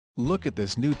Look at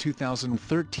this new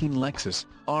 2013 Lexus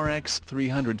RX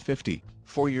 350.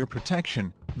 For your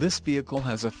protection, this vehicle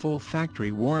has a full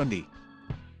factory warranty.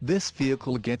 This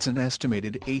vehicle gets an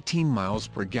estimated 18 miles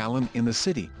per gallon in the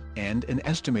city, and an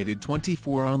estimated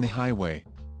 24 on the highway.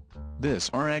 This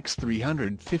RX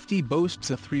 350 boasts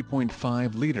a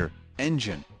 3.5-liter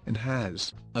engine, and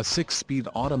has a 6-speed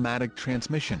automatic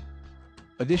transmission.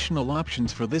 Additional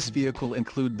options for this vehicle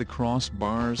include the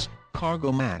crossbars,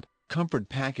 cargo mat, comfort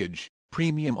package,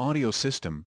 premium audio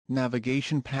system,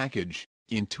 navigation package,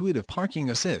 intuitive parking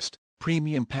assist,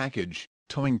 premium package,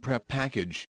 towing prep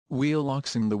package, wheel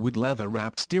locks and the wood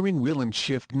leather-wrapped steering wheel and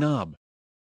shift knob.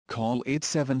 Call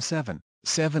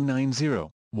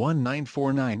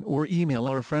 877-790-1949 or email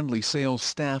our friendly sales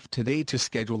staff today to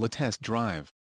schedule a test drive.